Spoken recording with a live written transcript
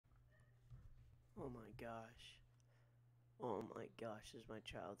Oh my gosh. Oh my gosh, this is my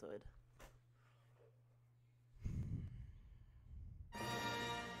childhood.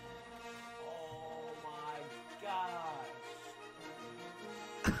 Oh my gosh.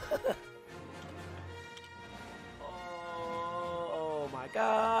 Oh my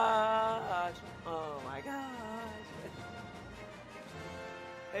gosh. Oh my gosh.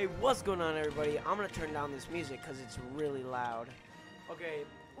 Hey, what's going on, everybody? I'm gonna turn down this music because it's really loud. Okay,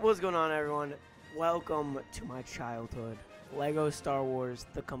 what's going on, everyone? Welcome to my childhood. Lego Star Wars: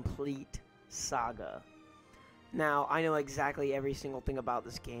 The Complete Saga. Now, I know exactly every single thing about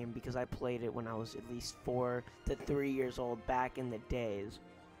this game because I played it when I was at least 4 to 3 years old back in the days.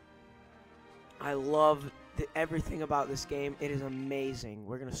 I love everything about this game. It is amazing.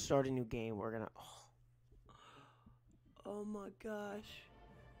 We're gonna start a new game. We're gonna... Oh my gosh.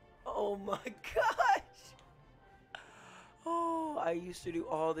 Oh my gosh. Oh, I used to do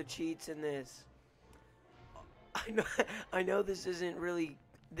all the cheats in this. I know this isn't really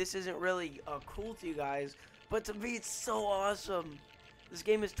cool to you guys, but to me it's so awesome. This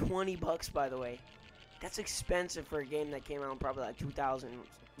game is 20 bucks, by the way. That's expensive for a game that came out in probably like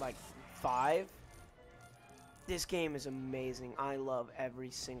 2005. This game is amazing. I love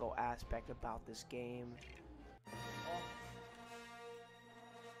every single aspect about this game.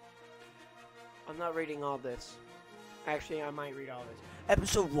 I'm not reading all this. Actually, I might read all this.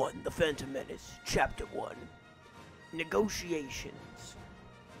 Episode 1, The Phantom Menace, Chapter 1. Negotiations.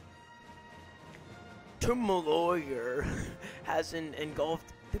 Timaloyer has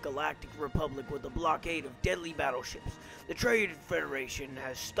engulfed the Galactic Republic with a blockade of deadly battleships. The Trade Federation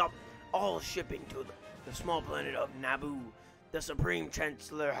has stopped all shipping to the small planet of Naboo. The Supreme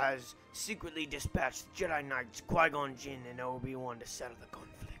Chancellor has secretly dispatched Jedi Knights Qui-Gon Jinn and Obi-Wan to settle the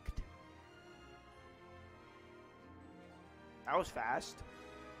conflict. That was fast.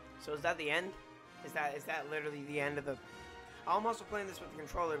 So is that the end? Is that literally the end of the... I'm also playing this with the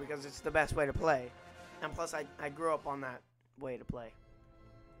controller because it's the best way to play. And plus, I grew up on that way to play.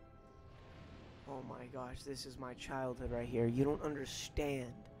 Oh my gosh, this is my childhood right here. You don't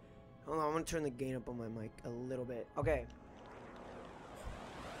understand. Hold on, I'm going to turn the gain up on my mic a little bit. Okay.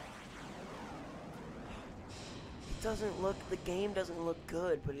 The game doesn't look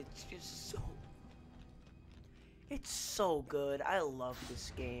good, but it's just so... It's so good. I love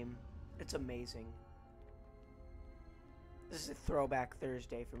this game. It's amazing. This is a throwback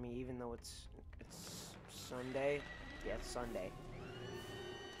Thursday for me, even though it's Sunday. Yeah, it's Sunday.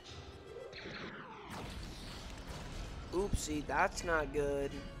 Oopsie, that's not good.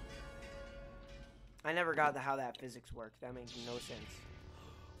 I never got how that physics worked. That makes no sense.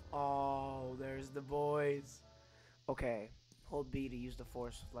 Oh, there's the boys. Okay. Hold B to use the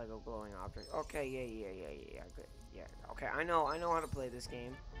force with Lego glowing object. Okay, yeah, good. Yeah, okay, I know how to play this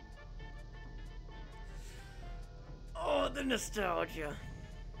game. Oh, the nostalgia.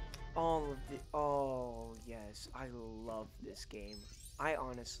 Oh, yes, I love this game. I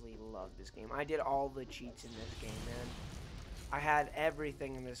honestly love this game. I did all the cheats in this game, man. I had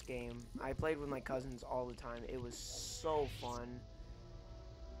everything in this game. I played with my cousins all the time. It was so fun.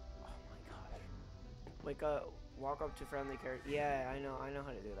 Oh my gosh. Wake up. Walk up to friendly character. Yeah, I know how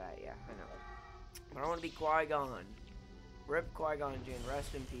to do that. Yeah, I know. But I want to be Qui-Gon. Rip Qui-Gon Jinn.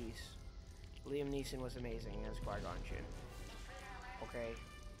 Rest in peace. Liam Neeson was amazing as Qui-Gon Jinn. Okay.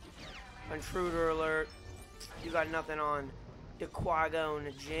 Intruder alert. You got nothing on the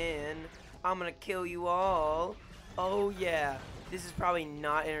Qui-Gon Jinn. I'm gonna kill you all. Oh yeah. This is probably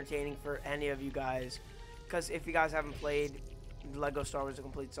not entertaining for any of you guys. Because if you guys haven't played Lego Star Wars: The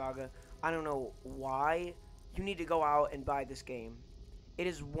Complete Saga, I don't know why. You need to go out and buy this game. It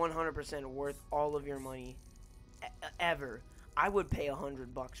is 100% worth all of your money ever. I would pay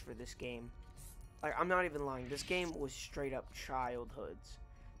 $100 for this game. Like, I'm not even lying. This game was straight up childhoods.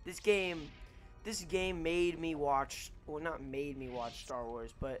 This game made me watch, well, not made me watch Star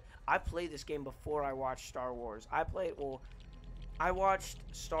Wars, but I played this game before I watched Star Wars. I watched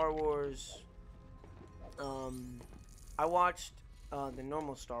Star Wars, I watched the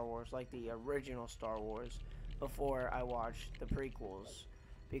normal Star Wars, like the original Star Wars, before I watched the prequels,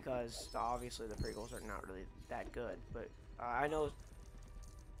 because obviously the prequels are not really that good, but I know.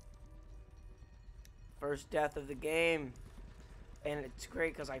 First death of the game, and it's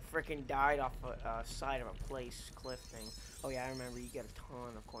great because I freaking died off a side of a cliff thing. Oh yeah, I remember, you get a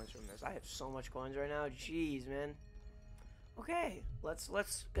ton of coins from this. I have so much coins right now, jeez, man. Okay, let's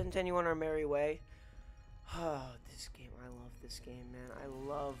continue on our merry way. Oh, this game, I love this game, man. I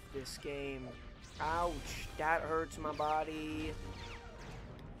love this game. Ouch, that hurts my body.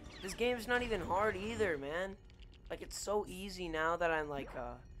 This game's not even hard either, man. Like, it's so easy now that I'm like,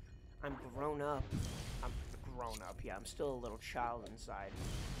 I'm grown up. I'm grown up. Yeah, I'm still a little child inside.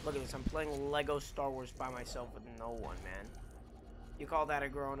 Look at this. I'm playing Lego Star Wars by myself with no one, man. You call that a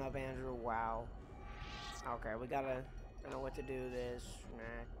grown up, Andrew? Wow. Okay, we gotta. I know what to do. This. Nah.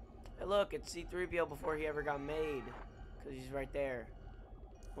 Hey, look, it's C-3PO before he ever got made, cause he's right there,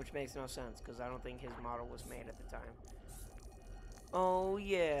 which makes no sense, cause I don't think his model was made at the time. Oh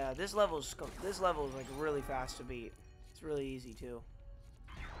yeah, this level's like really fast to beat. It's really easy too.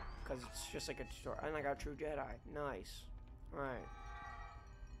 Because it's just like a tutorial. And I got True Jedi. Nice. Alright.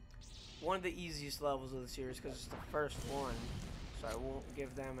 One of the easiest levels of the series because it's the first one. So I won't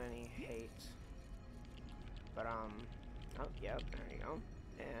give them any hate. But, oh, yep, there you go.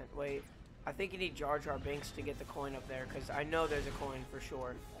 And, wait. I think you need Jar Jar Binks to get the coin up there because I know there's a coin for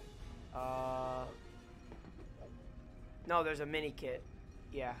sure. No, there's a mini kit.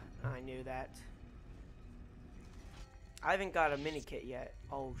 Yeah, I knew that. I haven't got a mini kit yet.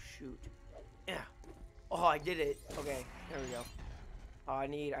 Oh shoot. Yeah. Oh, I did it. Okay, there we go. Oh, I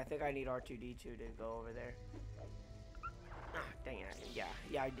think I need R2D2 to go over there. Ah, dang it. Yeah,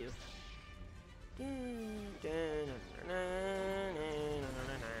 I do.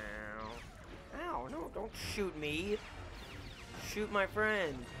 Ow, no, don't shoot me. Shoot my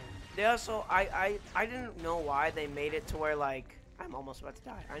friend. They also, I didn't know why they made it to where, like, I'm almost about to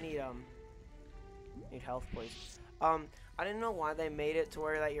die. I need health, please. I didn't know why they made it to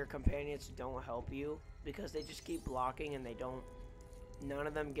where that your companions don't help you, because they just keep blocking and they don't, none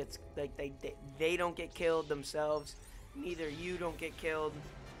of them gets, like, they don't get killed themselves, neither you don't get killed.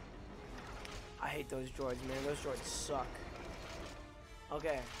 I hate those droids, man. Those droids suck.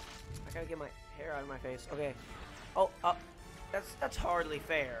 Okay, I gotta get my hair out of my face. Okay. Oh, that's hardly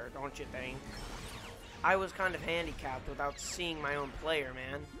fair, don't you think? I was kind of handicapped without seeing my own player,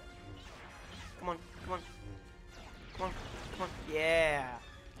 man. Come on, come on. Come on, come on. Yeah.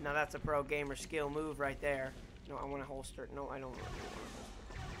 Now that's a pro gamer skill move right there. No, I want to holster. No, I don't.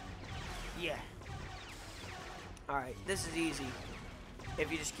 Yeah. Alright, this is easy. If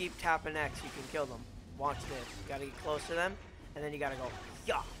you just keep tapping X, you can kill them. Watch this. You gotta get close to them, and then you gotta go,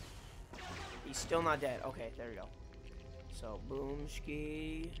 yeah. He's still not dead. Okay, there we go. So, boom,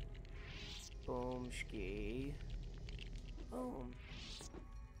 ski. Boom, ski. Boom.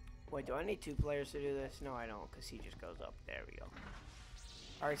 Wait, do I need 2 players to do this? No, I don't, because he just goes up. There we go.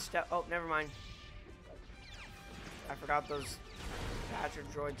 Alright, step. Oh, never mind. I forgot those Badger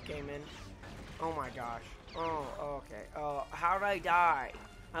droids came in. Oh my gosh. Oh, okay. Oh, how'd I die?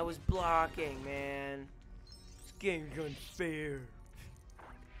 I was blocking, man. This game's unfair.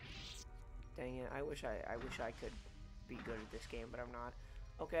 Dang it. I wish I could be good at this game, but I'm not.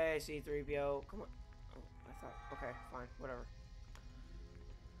 Okay, C-3PO. Come on. Oh, I thought. Okay, fine. Whatever.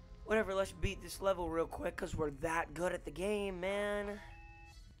 Whatever, let's beat this level real quick because we're that good at the game, man.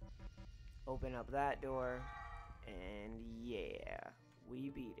 Open up that door. And yeah, we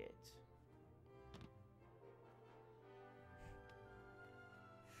beat it.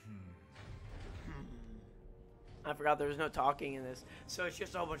 I forgot there was no talking in this. So it's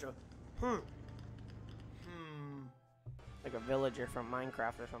just a whole bunch of like a villager from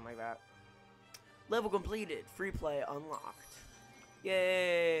Minecraft or something like that. Level completed. Free play unlocked.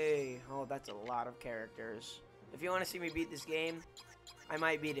 Yay! Oh, that's a lot of characters. If you want to see me beat this game, I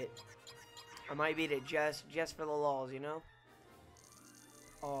might beat it. I might beat it just for the lulz, you know?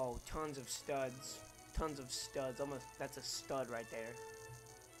 Oh, tons of studs. Tons of studs. Almost, that's a stud right there.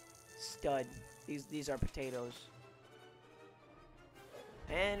 Stud. These are potatoes.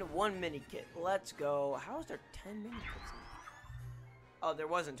 And 1 mini kit. Let's go. How is there 10 mini kits? Oh, there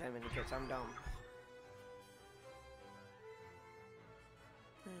wasn't 10 mini kits. I'm dumb.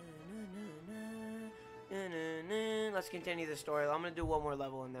 Let's continue the story. I'm gonna do 1 more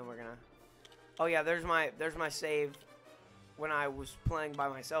level and then we're gonna. Oh yeah, there's my save when I was playing by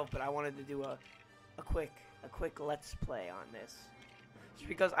myself, but I wanted to do a quick let's play on this. Just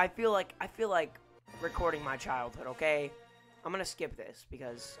because I feel like recording my childhood, okay? I'm gonna skip this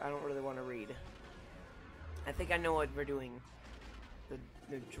because I don't really want to read. I think I know what we're doing.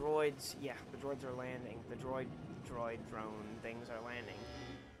 The droids, yeah, the droids are landing. The droid drone things are landing.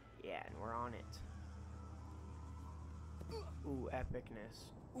 Yeah, and we're on it. Ooh, epicness.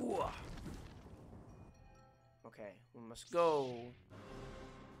 Ooh. Okay, we must go.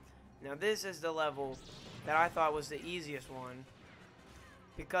 Now this is the level that I thought was the easiest one.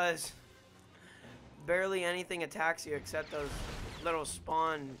 Because barely anything attacks you except those little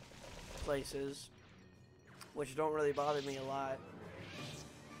spawn places, which don't really bother me a lot.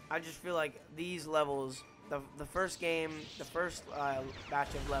 I just feel like these levels, the first game, the first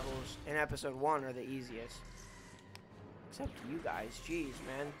batch of levels in episode 1 are the easiest. Except you guys, jeez,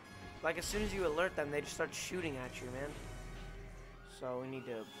 man. Like, as soon as you alert them, they just start shooting at you, man. So we need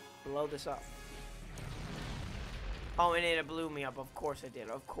to blow this up. Oh, and it blew me up. Of course it did.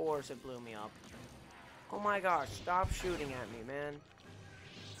 Of course it blew me up. Oh my gosh, stop shooting at me, man.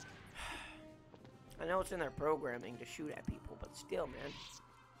 I know it's in their programming to shoot at people, but still, man.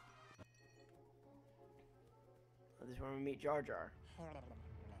 This is where we meet Jar Jar.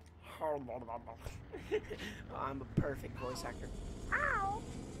 I'm a perfect voice actor. Ow!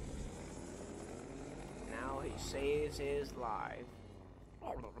 Now he saves his life.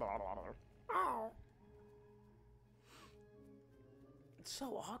 Ow! It's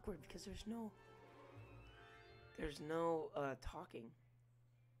so awkward because there's no talking.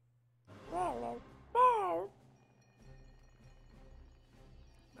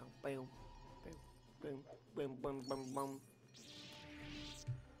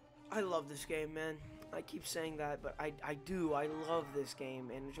 I love this game, man. I keep saying that, but I do. I love this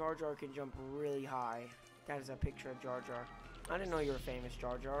game, and Jar Jar can jump really high. That is a picture of Jar Jar. I didn't know you were famous,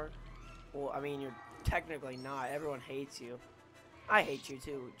 Jar Jar. Well, I mean, you're technically not. Everyone hates you. I hate you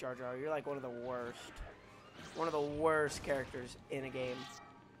too, Jar Jar. You're like one of the worst. One of the worst characters in a game.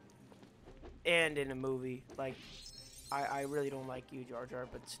 And in a movie. Like, I really don't like you, Jar Jar,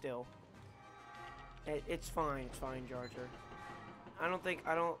 but still. It's fine. It's fine, Jar Jar. I don't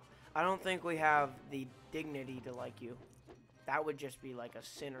think we have the dignity to like you. That would just be like a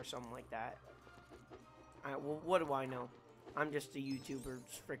sin or something like that. Well, what do I know? I'm just a YouTuber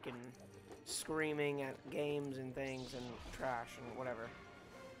freaking screaming at games and things and trash and whatever.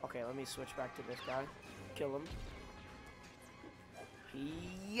 Okay, let me switch back to this guy. Kill him.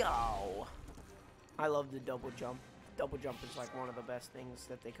 Yo! I love the double jump. Double jump is like one of the best things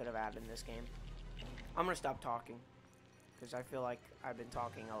that they could have added in this game. I'm gonna stop talking, because I feel like I've been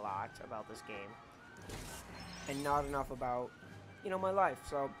talking a lot about this game and not enough about, you know, my life.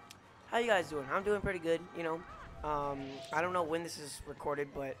 So, how you guys doing? I'm doing pretty good, you know. I don't know when this is recorded,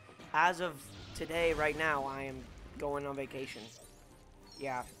 but as of today, right now, I am going on vacation.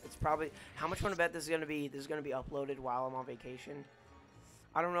 Yeah, it's probably... How much fun I bet this is going to be? This is going to be uploaded while I'm on vacation.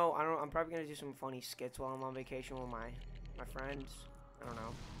 I don't know. I'm probably going to do some funny skits while I'm on vacation with my friends. I don't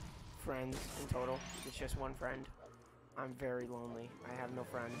know. Friends in total. It's just one friend. I'm very lonely. I have no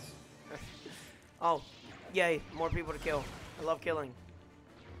friends. Oh, yay. More people to kill. I love killing.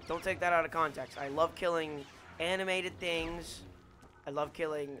 Don't take that out of context. I love killing animated things. I love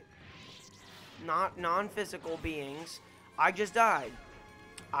killing non-physical beings. I just died.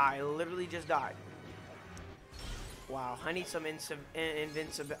 I literally just died. Wow, I need some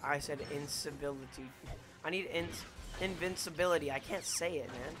invincibility. I said incivility. I need invincibility. I can't say it,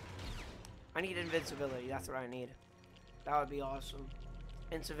 man. I need invincibility. That's what I need. That would be awesome.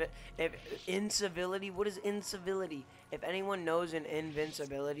 Incivility? What is incivility? If anyone knows an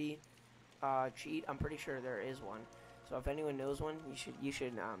invincibility cheat, I'm pretty sure there is one. So if anyone knows one, you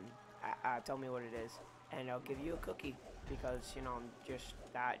should tell me what it is, and I'll give you a cookie, because, you know, I'm just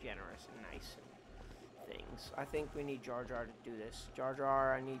that generous and nice and things. I think we need Jar Jar to do this. Jar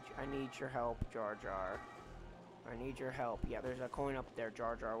Jar, I need your help, Jar Jar. I need your help. Yeah, there's a coin up there,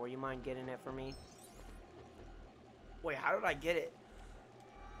 Jar Jar. Will you mind getting it for me? Wait, how did I get it?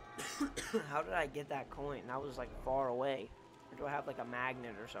 How did I get that coin? That was like far away. Or do I have like a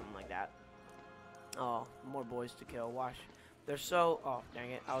magnet or something like that? Oh, more boys to kill. Watch. They're so... Oh,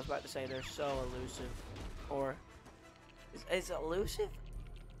 dang it. I was about to say they're so elusive. Or... Is elusive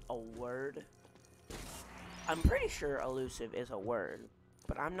a word? I'm pretty sure elusive is a word.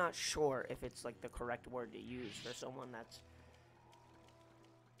 But I'm not sure if it's like the correct word to use for someone that's...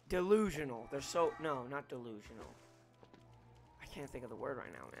 Delusional. They're so... No, not delusional. I can't think of the word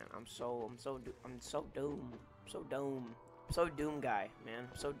right now, man. I'm so doomed. So doom guy, man.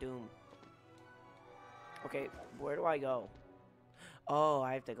 I'm so doomed. Okay, where do I go? Oh,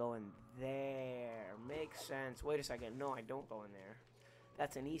 I have to go in there. Makes sense. Wait a second. No, I don't go in there.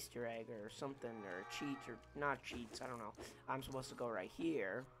 That's an Easter egg or something, or a cheat, or not cheats. I don't know. I'm supposed to go right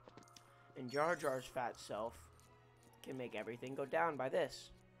here. And Jar Jar's fat self can make everything go down by this.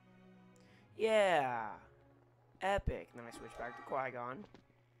 Yeah. Epic. Then I switch back to Qui-Gon.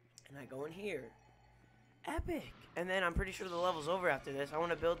 And I go in here. Epic. And then I'm pretty sure the level's over after this. I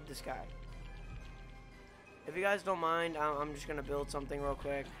want to build this guy. If you guys don't mind, I'm just going to build something real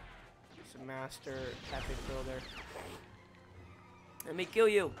quick. Just a master epic builder. Let me kill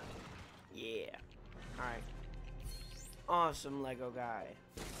you. Yeah. Alright. Awesome Lego guy.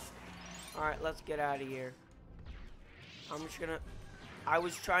 Alright, let's get out of here. I'm just going to... I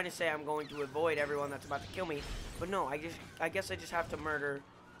was trying to say I'm going to avoid everyone that's about to kill me. But no, I guess I just have to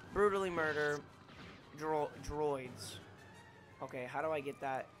brutally murder droids. Okay, how do I get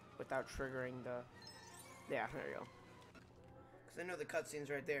that? without triggering the... Yeah, there you go. Because I know the cutscene's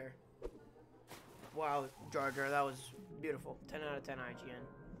right there. Wow, Jar Jar, that was beautiful. 10 out of 10 IGN.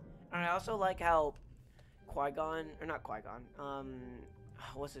 And I also like how Qui-Gon, or not Qui-Gon,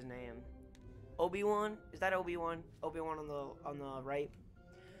 what's his name? Obi-Wan? Is that Obi-Wan? Obi-Wan on the right?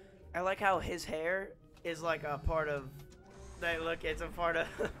 I like how his hair is like a part of... Look, it's a part of...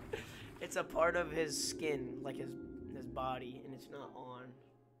 it's a part of his skin, like his body, and it's not on.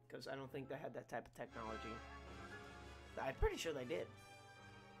 Because I don't think they had that type of technology. I'm pretty sure they did.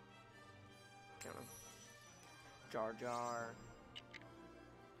 I don't know. Jar Jar.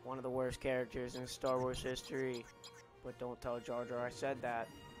 One of the worst characters in Star Wars history. But don't tell Jar Jar I said that.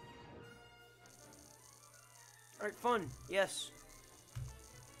 Alright, fun. Yes.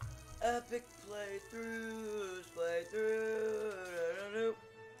 Epic playthroughs.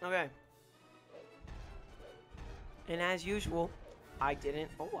 Okay. And as usual, I didn't...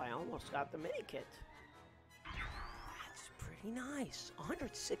 Oh, I almost got the mini kit. That's pretty nice.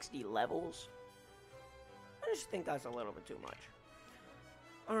 160 levels. I just think that's a little bit too much.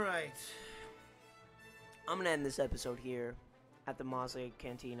 Alright. I'm going to end this episode here at the Mos Eisley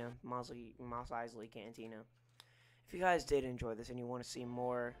Cantina. Mos Eisley Cantina. If you guys did enjoy this and you want to see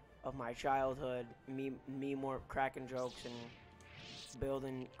more of my childhood, me more cracking jokes and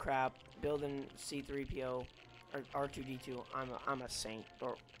building crap, building C-3PO or R2-D2, I'm a saint.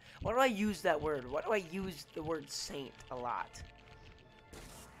 Or why do I use that word? Why do I use the word saint a lot?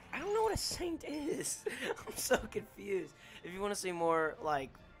 I don't know what a saint is. I'm so confused. If you want to see more like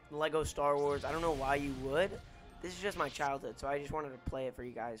Lego Star Wars, I don't know why you would. This is just my childhood, so I just wanted to play it for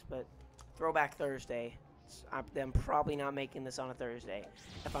you guys. But Throwback Thursday. I'm probably not making this on a Thursday.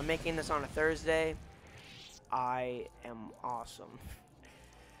 If I'm making this on a Thursday, I am awesome.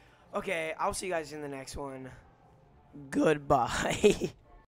 Okay, I'll see you guys in the next one. Goodbye.